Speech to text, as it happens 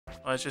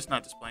Oh, it's just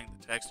not displaying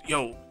the text.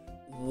 Yo,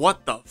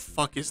 what the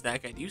fuck is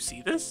that guy? Do you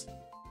see this?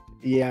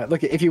 Yeah,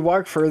 look, if you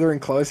walk further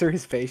and closer,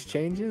 his face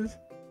changes.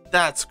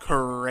 That's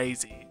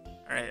crazy.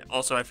 Alright,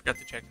 also I forgot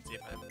to check and see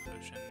if I have a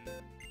potion.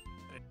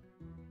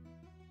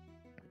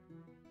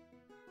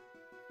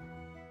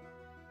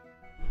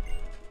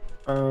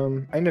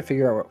 I need to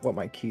figure out what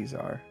my keys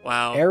are.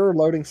 Wow. Error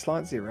loading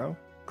slot 0.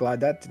 Glad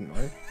that didn't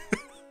work.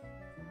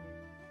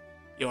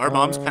 Yo, our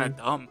mom's kind of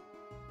dumb.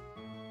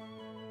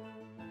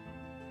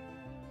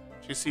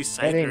 She sees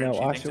Scyther and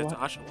she thinks it's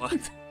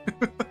Oshawott.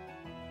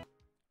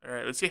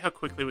 Alright, let's see how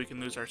quickly we can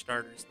lose our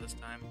starters this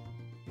time.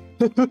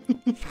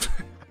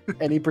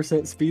 Any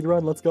percent speed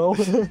run, let's go.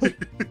 So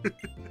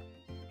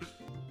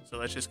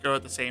let's just go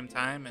at the same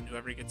time, and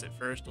whoever gets it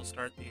first will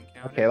start the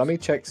encounter. Okay, let me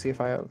check, see if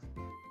I have...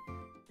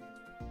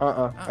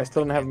 Oh, I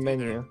still don't have a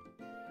menu.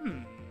 Hang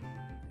on.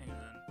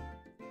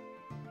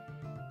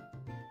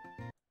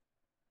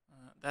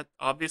 That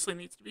obviously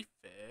needs to be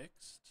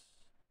fixed.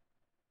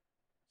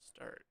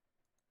 Start.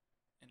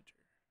 Enter.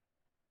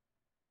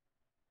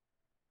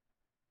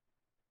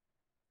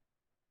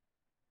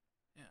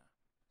 Yeah.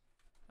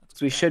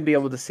 So we should be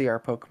able to see our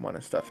Pokemon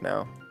and stuff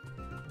now.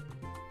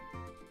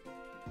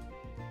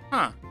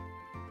 Huh.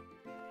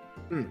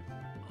 Hmm.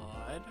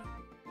 Odd.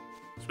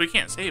 So we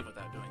can't save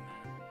without doing that.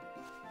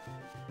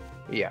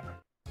 Yeah.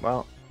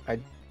 Well,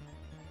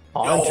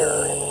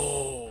 Haunter.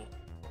 Yo!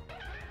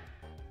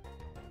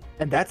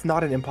 And that's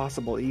not an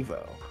impossible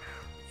Evo.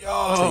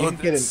 Yo, So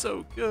that's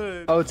so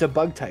good. Oh, it's a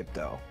bug type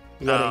though.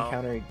 You gotta Oh.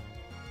 encounter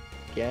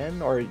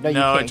again, or no? You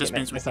No, can't it just get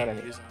means we that's not can't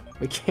any- use them.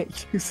 We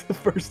can't use the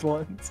first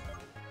ones.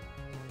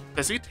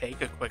 Does he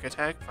take a quick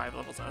attack 5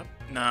 levels up?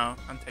 No,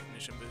 I'm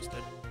technician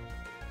boosted.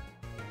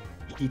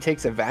 He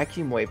takes a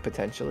vacuum wave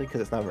potentially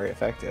because it's not very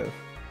effective.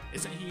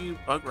 Isn't he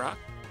Bug Rock?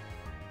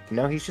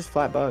 No, he's just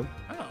flat bug.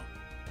 Oh.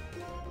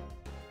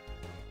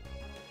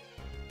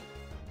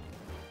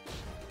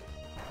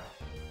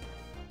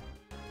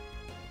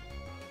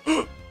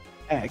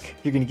 Heck,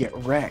 you're gonna get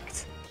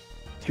wrecked.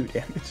 2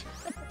 damage.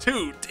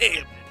 2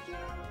 damage.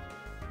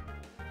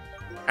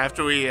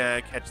 After we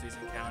catch these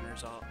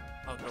encounters, I'll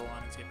go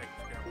on and see if I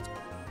can figure out what's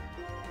going on.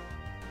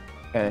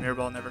 Okay. Mirror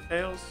Ball never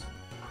fails.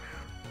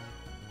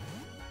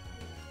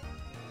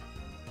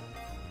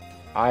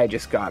 I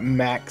just got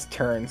max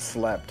turn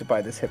slept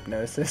by this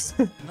hypnosis.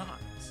 Nice.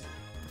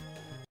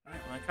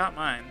 Alright, well, I caught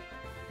mine.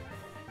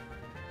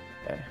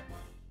 Okay.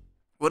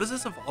 What does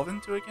this evolve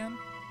into again?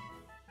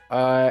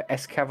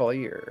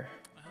 Escavalier.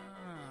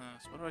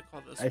 So what do I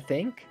call this? I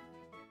think.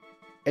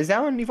 Is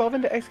that one evolve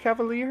into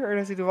Excavalier or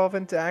does it evolve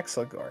into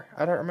Axelgor?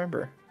 I don't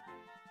remember.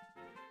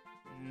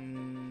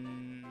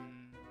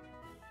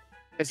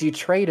 Because you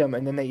trade them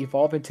and then they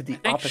evolve into the I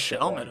think opposite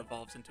Shelmet one.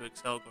 evolves into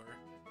Excelgor.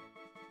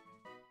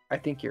 I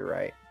think you're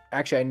right.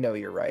 Actually, I know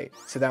you're right.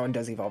 So that one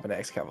does evolve into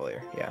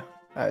Excavalier. Yeah,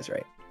 I was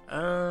right.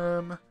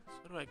 So what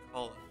do I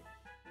call it?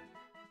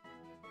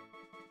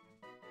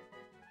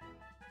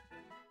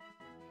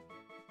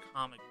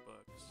 Comic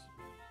books.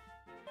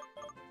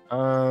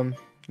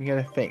 You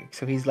gotta think.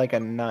 So he's like a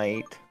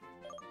knight,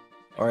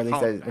 or at least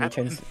Call him when he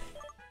turns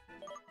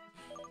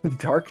Batman.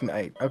 Dark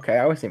Knight. Okay,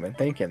 I wasn't even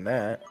thinking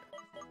that.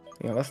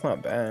 Yeah, that's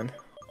not bad.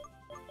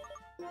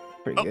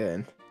 Pretty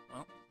good.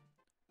 Well,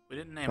 we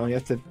didn't name Well, you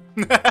him.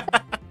 have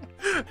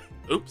to.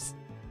 Oops.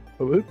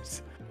 Oh,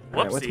 oops.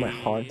 Alright, what's my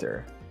Whoopsie.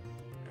 Haunter?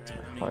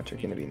 Alright, let me Haunter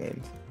think. gonna be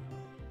named.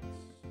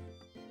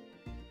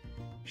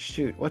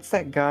 Shoot, what's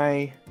that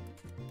guy?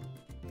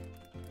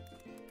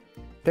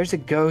 There's a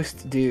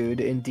ghost dude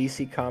in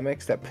DC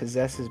Comics that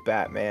possesses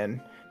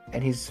Batman,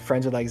 and he's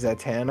friends with like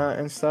Zatanna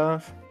and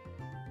stuff.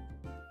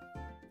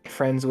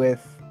 Friends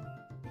with...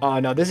 Oh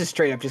no, this is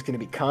straight up just gonna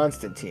be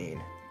Constantine.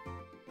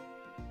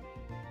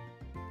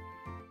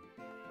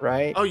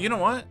 Right? Oh, you know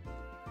what?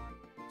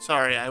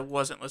 Sorry, I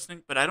wasn't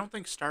listening, but I don't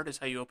think start is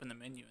how you open the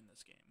menu in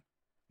this game.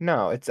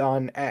 No, it's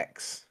on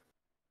X.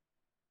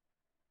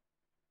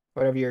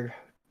 Whatever your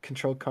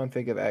control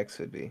config of X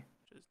would be.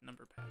 Which is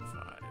number pad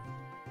 5.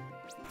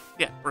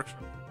 Yeah, works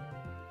for me.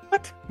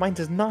 What? Mine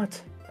does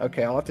not.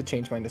 Okay, I'll have to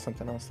change mine to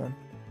something else then.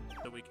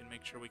 So we can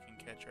make sure we can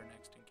catch our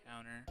next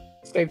encounter.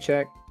 Save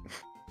check.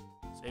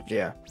 Save check.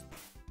 Yeah.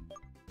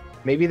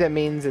 Maybe that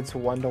means it's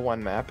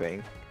 1-to-1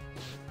 mapping.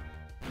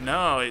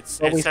 No, Well, it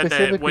we said that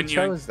specifically when you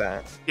chose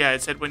that. yeah,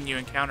 it said when you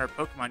encounter a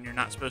Pokemon, you're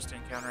not supposed to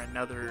encounter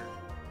another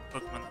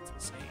Pokemon that's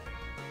the same.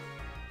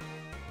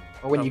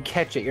 Or when Oh. you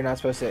catch it, you're not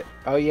supposed to...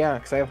 Oh yeah,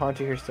 because I have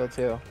Haunter here still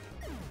too.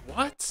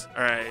 What?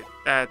 Alright,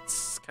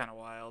 that's kind of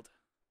wild.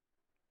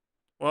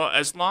 Well,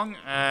 as long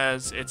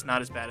as it's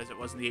not as bad as it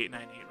was in the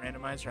 898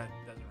 randomizer, it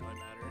doesn't really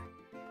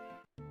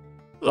matter.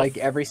 Like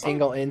every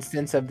single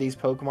instance of these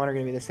Pokemon are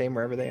going to be the same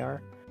wherever they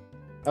are.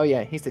 Oh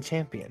yeah, he's the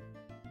champion.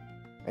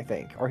 I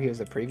think. Or he was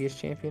the previous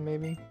champion,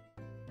 maybe?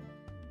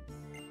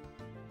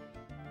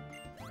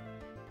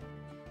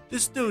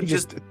 This dude He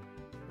just... just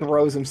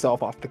throws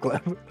himself off the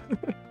cliff.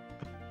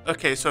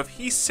 Okay, so if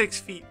he's 6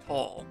 feet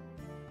tall,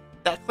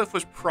 that cliff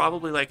was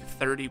probably like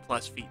 30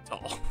 plus feet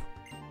tall.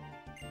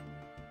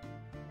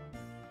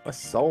 A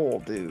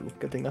soul, dude.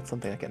 Good thing that's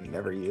something I can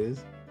never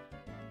use.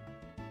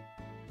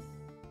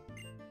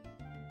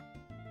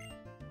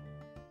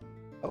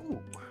 Oh,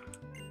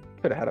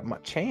 could have had a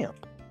Machamp.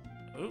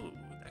 Ooh,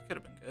 that could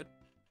have been good.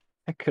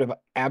 That could have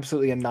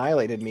absolutely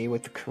annihilated me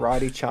with the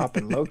karate chop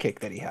and low kick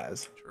that he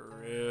has.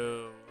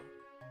 True.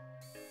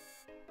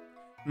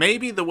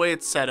 Maybe the way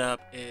it's set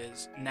up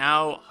is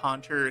now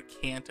Haunter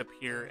can't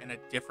appear in a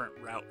different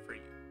route for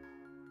you.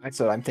 That's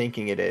what I'm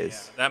thinking it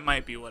is. Yeah, that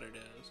might be what it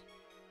is.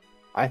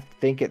 I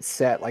think it's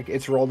set, like,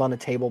 it's rolled on a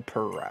table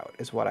per route,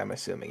 is what I'm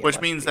assuming.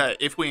 Which means that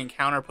if we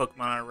encounter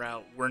Pokemon on a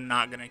route, we're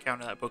not going to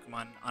encounter that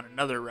Pokemon on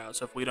another route.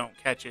 So if we don't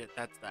catch it,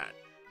 that's that.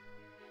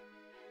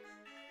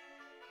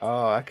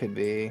 Oh, that could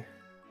be.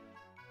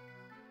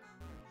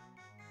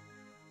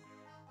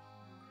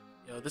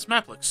 Yo, this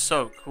map looks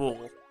so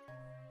cool.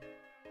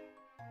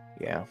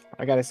 Yeah,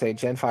 I gotta say,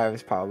 Gen 5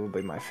 is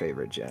probably my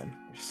favorite gen.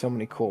 There's so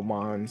many cool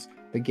mons.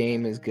 The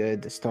game is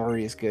good. The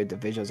story is good. The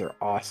visuals are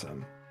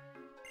awesome.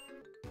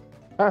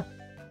 Huh?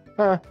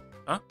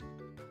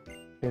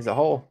 There's a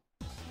hole.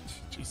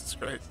 Jesus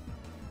Christ.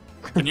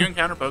 Can you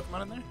encounter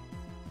Pokemon in there?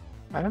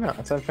 I don't know.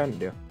 That's what I'm trying to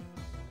do.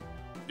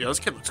 Yo, this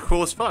kid looks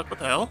cool as fuck. What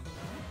the hell?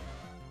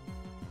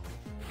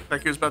 Looked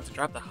like he was about to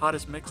drop the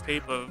hottest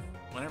mixtape of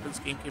whenever this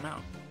game came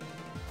out.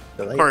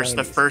 Of course, 90s.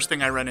 the first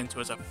thing I run into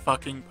is a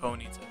fucking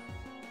Ponyta.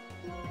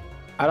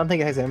 I don't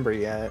think it has Ember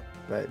yet,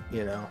 but,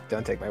 you know,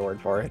 don't take my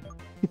word for it.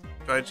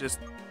 Do I just...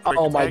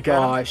 Oh my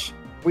gosh.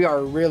 We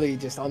are really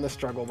just on the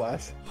struggle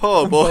bus.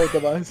 Oh boy. Both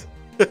of us.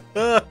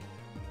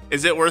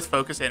 Is it worth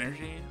focus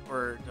energy,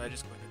 or do I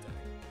just quick attack?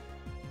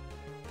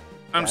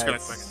 I'm just gonna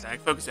quick attack.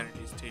 Focus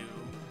energy is too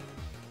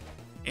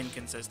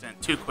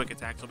inconsistent. 2 quick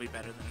attacks will be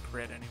better than a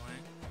crit anyway.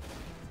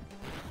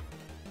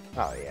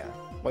 Oh yeah.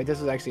 Wait, this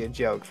was actually a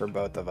joke for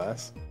both of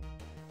us.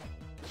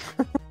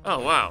 Oh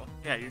wow.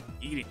 Yeah, you're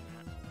eating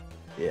that.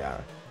 Yeah.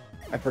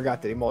 I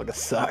forgot that Emolga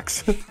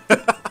sucks.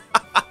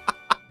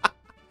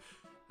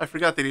 I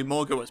forgot that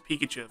Emolga was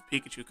Pikachu if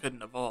Pikachu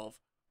couldn't evolve.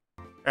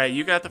 Alright,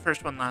 you got the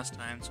first one last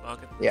time, so I'll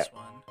get this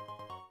one.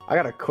 I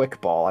got a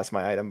quick ball as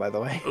my item, by the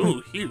way.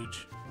 Ooh,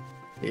 huge.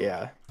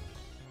 Yeah.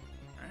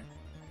 Alright.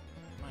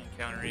 My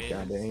encounter is...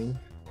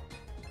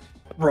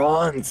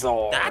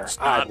 Bronzor. That's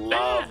I not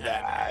love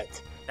bad.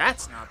 that.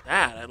 That's not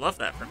bad. I love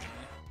that for me.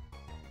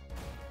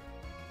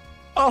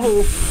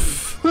 Oh.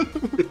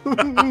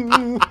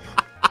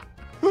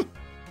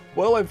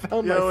 Well, I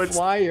found my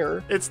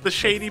flyer. It's the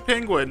Shady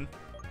Penguin.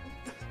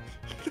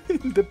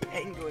 The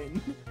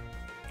Penguin.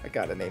 I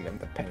gotta name him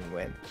the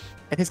Penguin.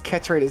 And his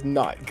catch rate is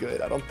not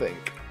good, I don't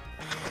think.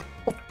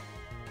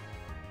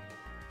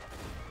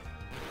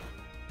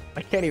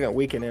 I can't even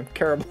weaken him.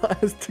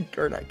 Carablast,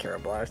 or not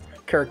Carablast.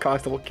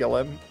 Caracosta will kill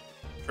him.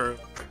 True.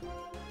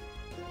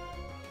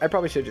 I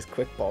probably should have just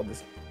quick balled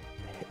this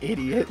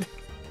idiot.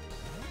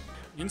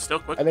 You can still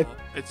quick ball.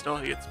 It still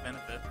gets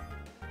benefit.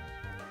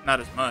 Not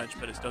as much,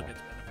 but it still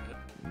gets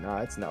benefit.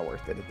 Nah, it's not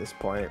worth it at this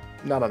point.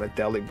 Not on a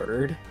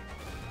Delibird.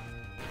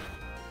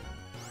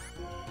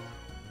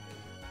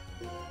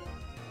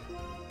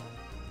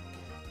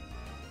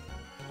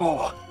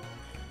 Oh.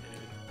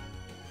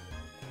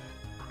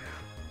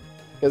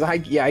 Because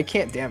I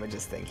can't damage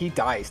this thing. He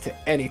dies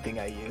to anything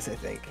I use, I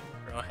think.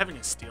 Bro, having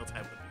a steel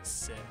type would be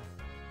sick.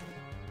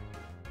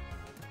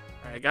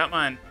 Alright, I got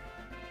mine.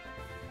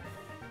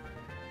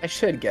 I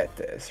should get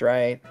this,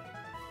 right?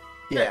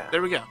 Yeah.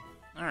 There we go.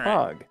 Alright.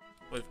 Hog.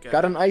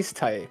 Got an ice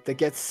type that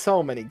gets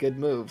so many good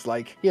moves,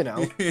 like, you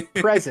know,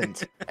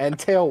 Present and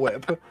Tail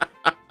Whip.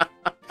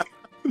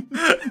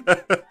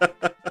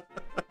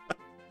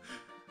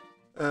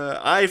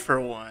 I, for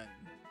one,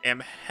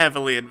 am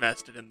heavily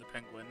invested in the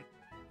Penguin.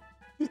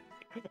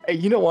 Hey,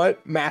 you know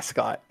what?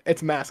 Mascot.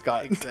 It's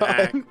mascot.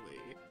 Exactly.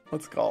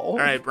 Let's go.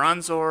 Alright,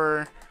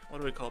 Bronzor. What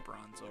do we call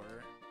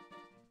Bronzor?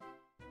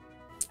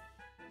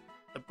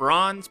 The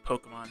bronze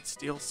Pokemon,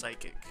 Steel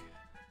Psychic.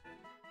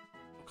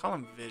 We'll call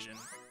him Vision.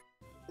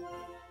 Why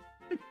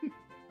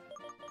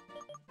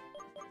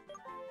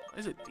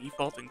is it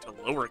defaulting to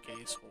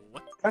lowercase?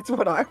 What? That's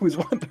what I was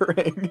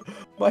wondering.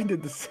 Mine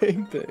did the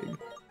same thing.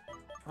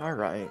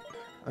 Alright.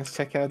 Let's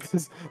check out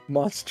this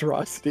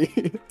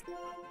monstrosity.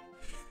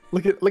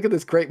 Look at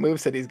this great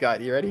moveset he's got.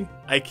 You ready?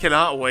 I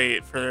cannot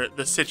wait for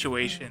the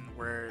situation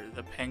where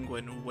the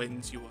Penguin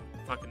wins you a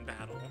fucking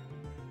battle.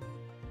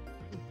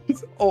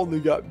 He's only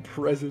got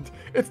Present.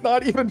 It's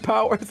not even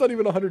power. It's not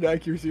even 100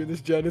 accuracy in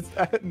this gen. It's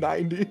at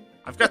 90.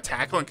 I've got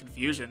Tackle and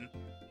Confusion.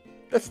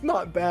 That's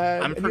not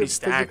bad. I'm pretty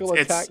stacked.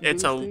 I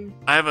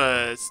have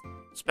a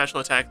special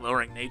attack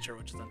lowering nature,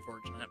 which is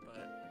unfortunate,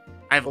 but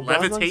I have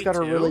Levitate got a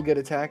too. really good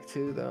attack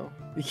too, though.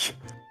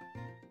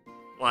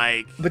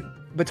 Like, but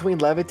between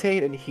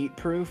Levitate and Heat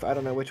Proof, I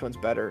don't know which one's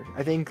better.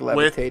 I think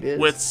Levitate is.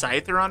 With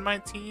Scyther on my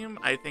team,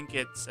 I think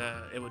it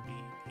would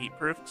be Heat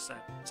Proof.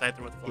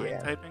 Scyther with flying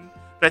typing,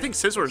 but I think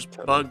Scissor's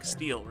Bug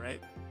Steel,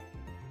 right?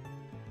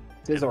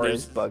 Scizor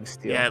is Bug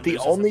Steel. Yeah, the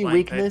only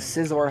weakness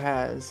Scizor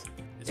has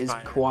is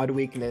fire. quad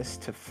weakness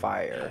to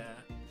fire.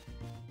 Yeah.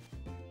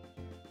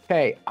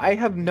 Okay, I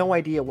have no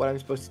idea what I'm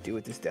supposed to do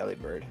with this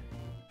Delibird.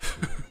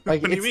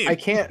 Like, what do you mean? I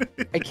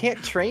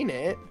can't train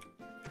it.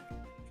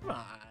 Come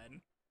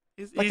on,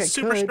 he's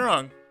super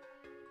strong.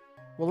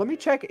 Well, let me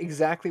check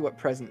exactly what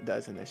present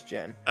does in this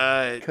gen.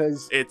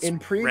 Because It's in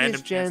previous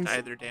random chance gens, to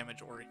either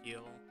damage or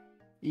heal.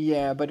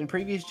 yeah, but in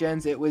previous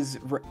gens, it was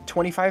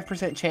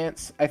 25%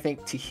 chance, I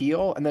think, to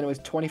heal, and then it was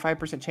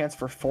 25% chance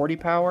for 40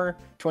 power,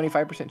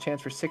 25%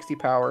 chance for 60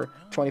 power,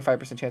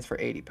 25% chance for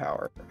 80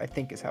 power, I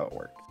think is how it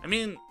worked. I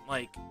mean,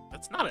 like,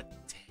 that's not a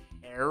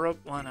terrible...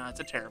 Well, no, it's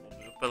a terrible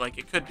move, but, like,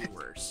 it could be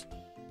worse.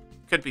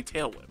 Could be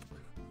Tail Whip.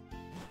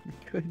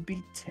 Could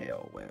be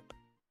Tail Whip.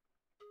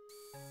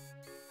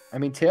 I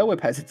mean, Tail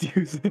Whip has its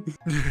uses.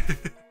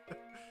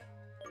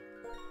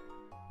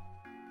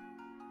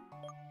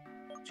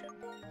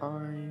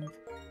 Oh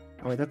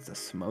wait, that's the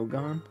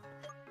Smogon?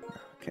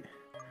 Okay.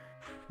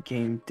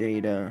 Game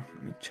data.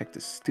 Let me check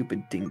this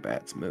stupid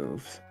Dingbat's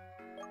moves.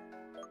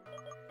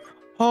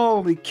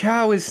 Holy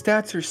cow, his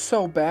stats are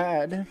so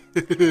bad.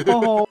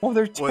 Oh,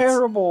 they're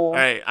terrible.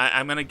 Alright,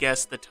 I'm gonna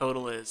guess the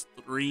total is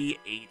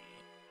 380.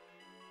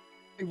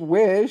 I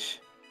wish.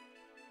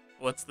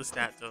 What's the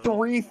stat total?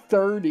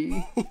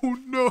 330. Oh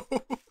no!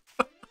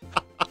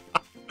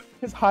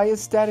 His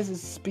highest stat is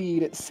his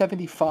speed at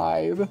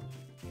 75.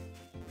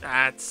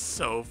 That's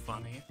so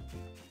funny.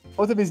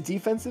 Both of his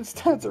defensive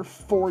stats are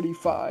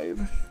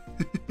 45.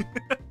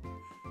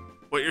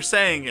 What you're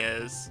saying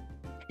is...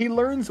 He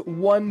learns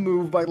one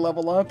move by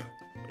level up.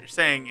 What you're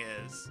saying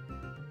is...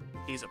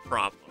 He's a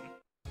problem.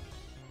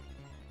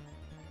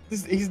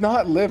 He's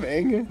not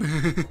living.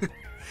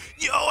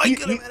 Yo, I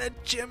could have had a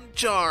gym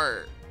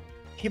jar!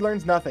 He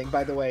learns nothing,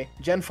 by the way.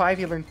 Gen 5,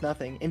 he learns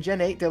nothing. In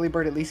Gen 8,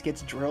 Delibird at least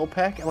gets Drill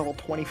Peck at level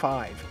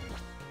 25.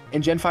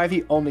 In Gen 5,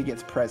 he only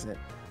gets Present.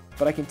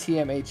 But I can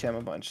TMH him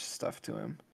a bunch of stuff to him.